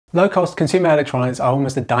Low-cost consumer electronics are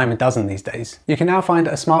almost a dime a dozen these days. You can now find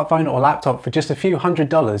a smartphone or laptop for just a few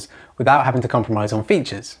 $100s without having to compromise on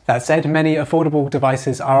features. That said, many affordable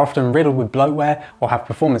devices are often riddled with bloatware or have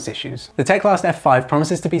performance issues. The Teclast F5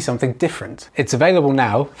 promises to be something different. It's available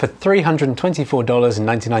now for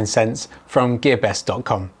 $324.99 from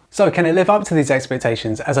GearBest.com. So can it live up to these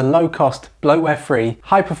expectations as a low-cost, bloatware-free,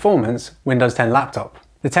 high-performance Windows 10 laptop?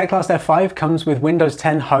 The Teclast F5 comes with Windows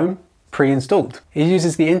 10 Home pre-installed. It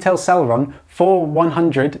uses the Intel Celeron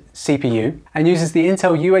 4100 CPU and uses the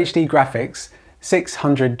Intel UHD Graphics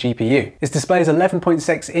 600 GPU. Its display is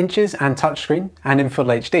 11.6 inches and touchscreen and in Full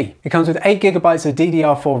HD. It comes with 8GB of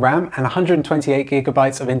DDR4 RAM and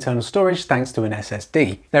 128GB of internal storage thanks to an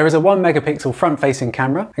SSD. There is a 1 megapixel front-facing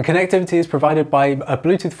camera and connectivity is provided by a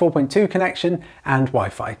Bluetooth 4.2 connection and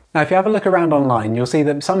Wi-Fi. Now if you have a look around online, you'll see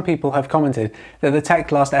that some people have commented that the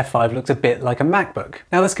Teclast F5 looks a bit like a MacBook.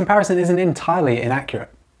 Now this comparison isn't entirely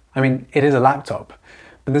inaccurate. I mean, it is a laptop,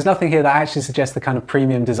 but there's nothing here that actually suggests the kind of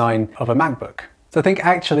premium design of a MacBook. So I think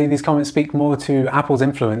actually these comments speak more to Apple's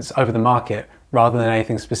influence over the market rather than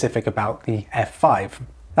anything specific about the F5.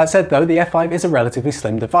 That said though, the F5 is a relatively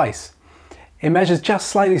slim device. It measures just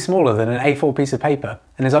slightly smaller than an A4 piece of paper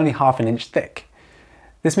and is only half an inch thick.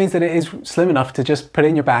 This means that it is slim enough to just put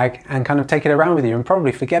in your bag and kind of take it around with you and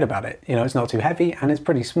probably forget about it. You know, it's not too heavy and it's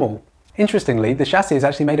pretty small. Interestingly, the chassis is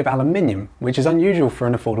actually made of aluminium, which is unusual for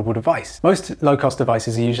an affordable device. Most low-cost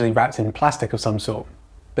devices are usually wrapped in plastic of some sort,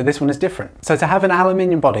 but this one is different. So to have an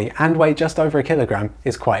aluminium body and weigh just over a kilogram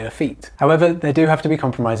is quite a feat. However, there do have to be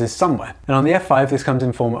compromises somewhere, and on the F5 this comes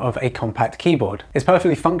in form of a compact keyboard. It's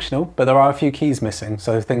perfectly functional, but there are a few keys missing,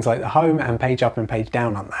 so things like the home and page up and page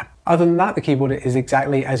down aren't there. Other than that, the keyboard is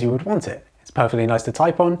exactly as you would want it. It's perfectly nice to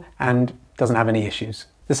type on and doesn't have any issues.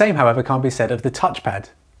 The same, however, can't be said of the touchpad.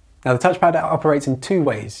 Now the touchpad operates in two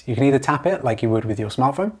ways. You can either tap it like you would with your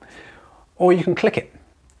smartphone, or you can click it.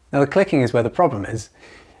 Now the clicking is where the problem is.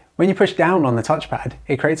 When you push down on the touchpad,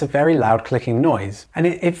 it creates a very loud clicking noise, and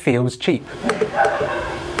it feels cheap.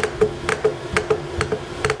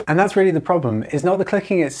 And that's really the problem. It's not the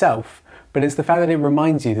clicking itself, but it's the fact that it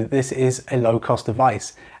reminds you that this is a low-cost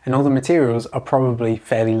device, and all the materials are probably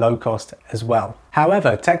fairly low-cost as well.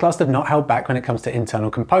 However, Teclast have not held back when it comes to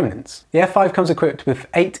internal components. The F5 comes equipped with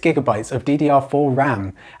 8GB of DDR4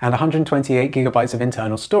 RAM and 128GB of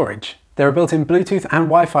internal storage. There are built-in Bluetooth and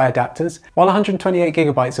Wi-Fi adapters. While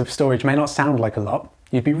 128GB of storage may not sound like a lot,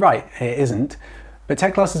 you'd be right, it isn't, but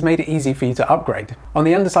Teclast has made it easy for you to upgrade. On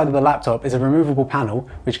the underside of the laptop is a removable panel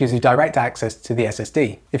which gives you direct access to the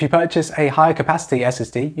SSD. If you purchase a higher capacity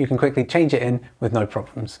SSD, you can quickly change it in with no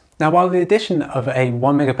problems. Now while the addition of a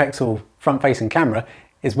 1 megapixel front-facing camera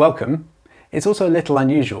is welcome, it's also a little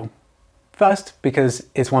unusual. First, because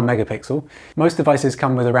it's 1 megapixel. Most devices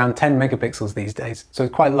come with around 10 megapixels these days, so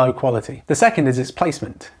it's quite low quality. The second is its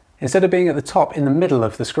placement. Instead of being at the top in the middle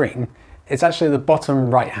of the screen, it's actually at the bottom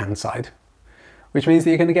right-hand side, which means that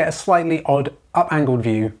you're going to get a slightly odd up-angled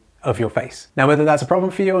view of your face. Now whether that's a problem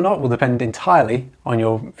for you or not will depend entirely on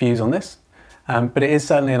your views on this, but it is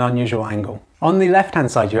certainly an unusual angle. On the left-hand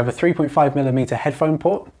side you have a 3.5mm headphone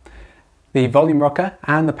port, the volume rocker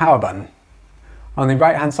and the power button. On the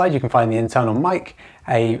right-hand side you can find the internal mic,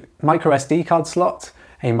 a micro SD card slot,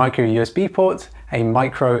 a micro USB port, a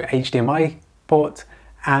micro HDMI port,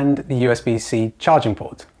 and the USB-C charging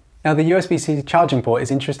port. Now the USB-C charging port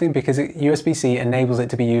is interesting because USB-C enables it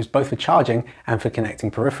to be used both for charging and for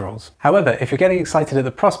connecting peripherals. However, if you're getting excited at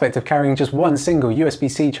the prospect of carrying just one single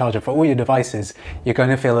USB-C charger for all your devices, you're going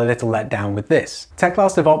to feel a little let down with this.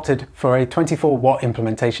 Teclast have opted for a 24-watt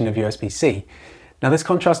implementation of USB-C. Now this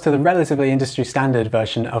contrasts to the relatively industry standard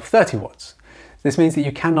version of 30 watts. This means that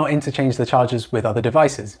you cannot interchange the chargers with other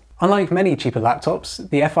devices. Unlike many cheaper laptops,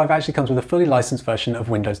 the F5 actually comes with a fully licensed version of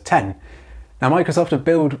Windows 10. Now Microsoft have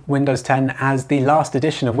billed Windows 10 as the last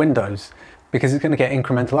edition of Windows because it's going to get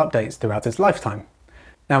incremental updates throughout its lifetime.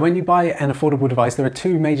 Now when you buy an affordable device, there are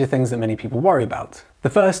two major things that many people worry about.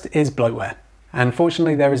 The first is bloatware, and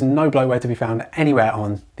fortunately there is no bloatware to be found anywhere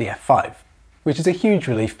on the F5, which is a huge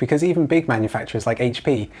relief because even big manufacturers like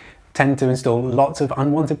HP tend to install lots of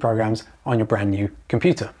unwanted programs on your brand new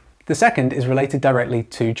computer. The second is related directly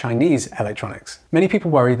to Chinese electronics. Many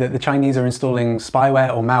people worry that the Chinese are installing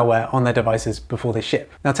spyware or malware on their devices before they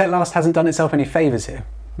ship. Now Teclast hasn't done itself any favours here.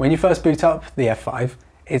 When you first boot up the F5,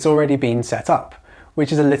 it's already been set up,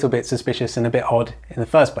 which is a little bit suspicious and a bit odd in the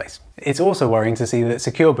first place. It's also worrying to see that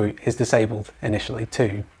Secure Boot is disabled initially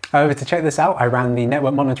too. However, to check this out, I ran the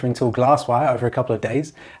network monitoring tool Glasswire over a couple of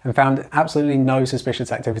days and found absolutely no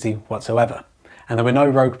suspicious activity whatsoever. and there were no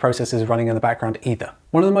rogue processors running in the background either.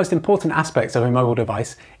 One of the most important aspects of a mobile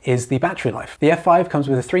device is the battery life. The F5 comes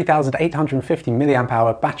with a 3,850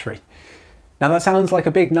 mAh battery. Now that sounds like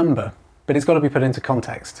a big number, but it's got to be put into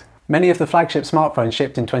context. Many of the flagship smartphones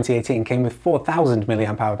shipped in 2018 came with 4,000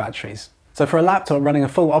 mAh batteries. So for a laptop running a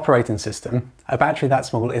full operating system, a battery that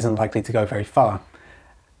small isn't likely to go very far.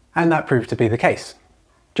 And that proved to be the case.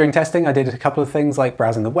 During testing, I did a couple of things like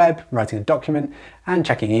browsing the web, writing a document, and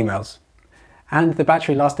checking emails. And the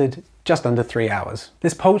battery lasted just under 3 hours.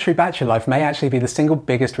 This paltry battery life may actually be the single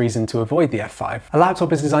biggest reason to avoid the F5. A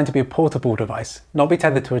laptop is designed to be a portable device, not be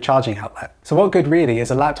tethered to a charging outlet. So what good really is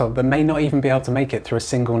a laptop that may not even be able to make it through a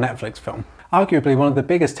single Netflix film? Arguably, one of the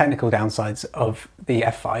biggest technical downsides of the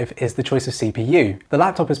F5 is the choice of CPU. The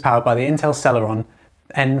laptop is powered by the Intel Celeron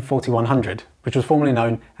N4100, which was formerly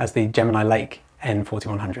known as the Gemini Lake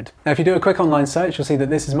N4100. Now if you do a quick online search, you'll see that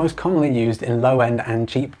this is most commonly used in low-end and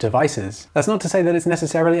cheap devices. That's not to say that it's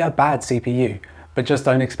necessarily a bad CPU, but just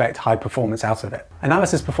don't expect high performance out of it.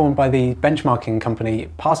 Analysis performed by the benchmarking company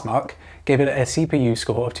Passmark gave it a CPU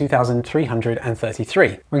score of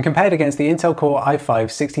 2,333. When compared against the Intel Core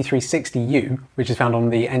i5-6360U, which is found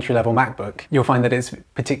on the entry-level MacBook, you'll find that it's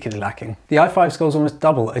particularly lacking. The i5 scores almost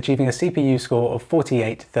double, achieving a CPU score of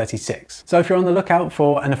 4836. So if you're on the lookout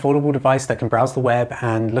for an affordable device that can browse the web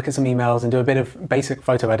and look at some emails and do a bit of basic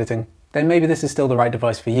photo editing, then maybe this is still the right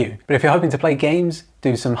device for you. But if you're hoping to play games,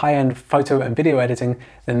 do some high-end photo and video editing,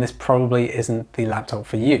 then this probably isn't the laptop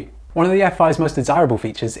for you. One of the F5's most desirable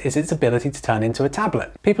features is its ability to turn into a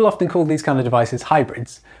tablet. People often call these kind of devices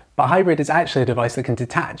hybrids, but hybrid is actually a device that can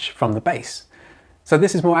detach from the base. So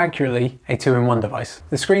this is more accurately a 2-in-1 device.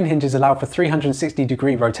 The screen hinges allow for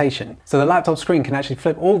 360-degree rotation, so the laptop screen can actually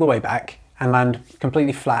flip all the way back and land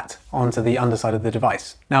completely flat onto the underside of the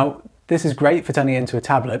device. Now, this is great for turning it into a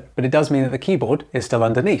tablet, but it does mean that the keyboard is still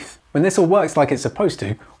underneath. When this all works like it's supposed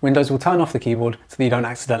to, Windows will turn off the keyboard so that you don't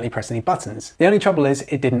accidentally press any buttons. The only trouble is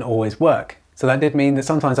it didn't always work. So that did mean that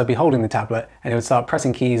sometimes I'd be holding the tablet and it would start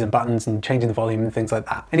pressing keys and buttons and changing the volume and things like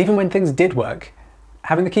that. And even when things did work,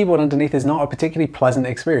 having the keyboard underneath is not a particularly pleasant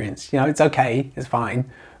experience. You know, it's okay, it's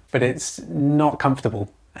fine, but it's not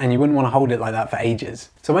comfortable. And you wouldn't want to hold it like that for ages.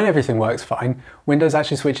 So when everything works fine, Windows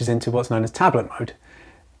actually switches into what's known as tablet mode.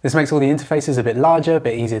 This makes all the interfaces a bit larger, a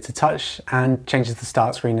bit easier to touch, and changes the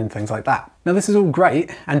start screen and things like that. Now this is all great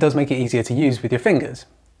and does make it easier to use with your fingers,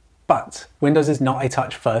 but Windows is not a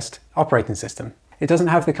touch-first operating system. It doesn't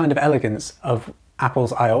have the kind of elegance of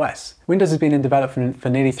Apple's iOS. Windows has been in development for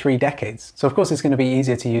nearly 3 decades, so of course it's going to be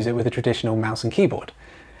easier to use it with a traditional mouse and keyboard.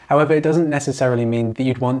 However, it doesn't necessarily mean that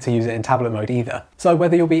you'd want to use it in tablet mode either. So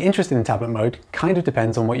whether you'll be interested in tablet mode kind of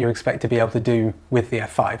depends on what you expect to be able to do with the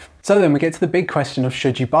F5. So then we get to the big question of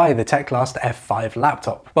should you buy the Teclast F5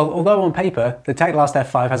 laptop? Well, although on paper, the Teclast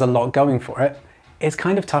F5 has a lot going for it, it's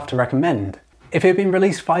kind of tough to recommend. If it had been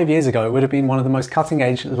released 5 years ago, it would have been one of the most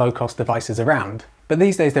cutting-edge, low-cost devices around. But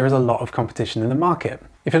these days there is a lot of competition in the market.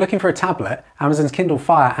 If you're looking for a tablet, Amazon's Kindle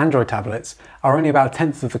Fire Android tablets are only about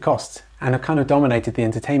 1/10 of the cost and have kind of dominated the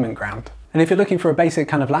entertainment ground. And if you're looking for a basic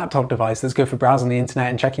kind of laptop device that's good for browsing the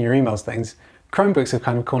internet and checking your emails things, Chromebooks have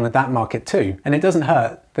kind of cornered that market too. And it doesn't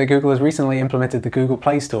hurt that Google has recently implemented the Google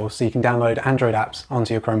Play Store so you can download Android apps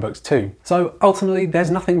onto your Chromebooks too. So ultimately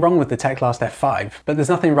there's nothing wrong with the Teclast F5, but there's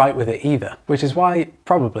nothing right with it either, which is why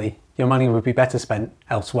probably your money would be better spent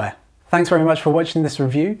elsewhere. Thanks very much for watching this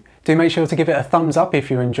review. Do make sure to give it a thumbs up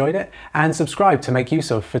if you enjoyed it, and subscribe to make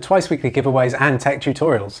use of for twice-weekly giveaways and tech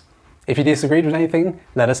tutorials. If you disagreed with anything,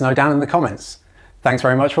 let us know down in the comments. Thanks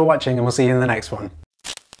very much for watching, and we'll see you in the next one.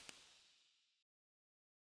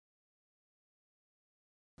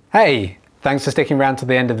 Hey, thanks for sticking around to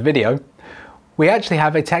the end of the video. We actually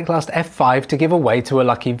have a Teclast F5 to give away to a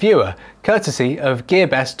lucky viewer, courtesy of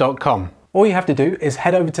gearbest.com. All you have to do is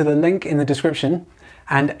head over to the link in the description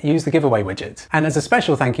and use the giveaway widget. And as a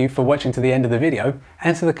special thank you for watching to the end of the video,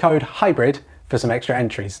 enter the code HYBRID for some extra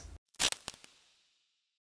entries.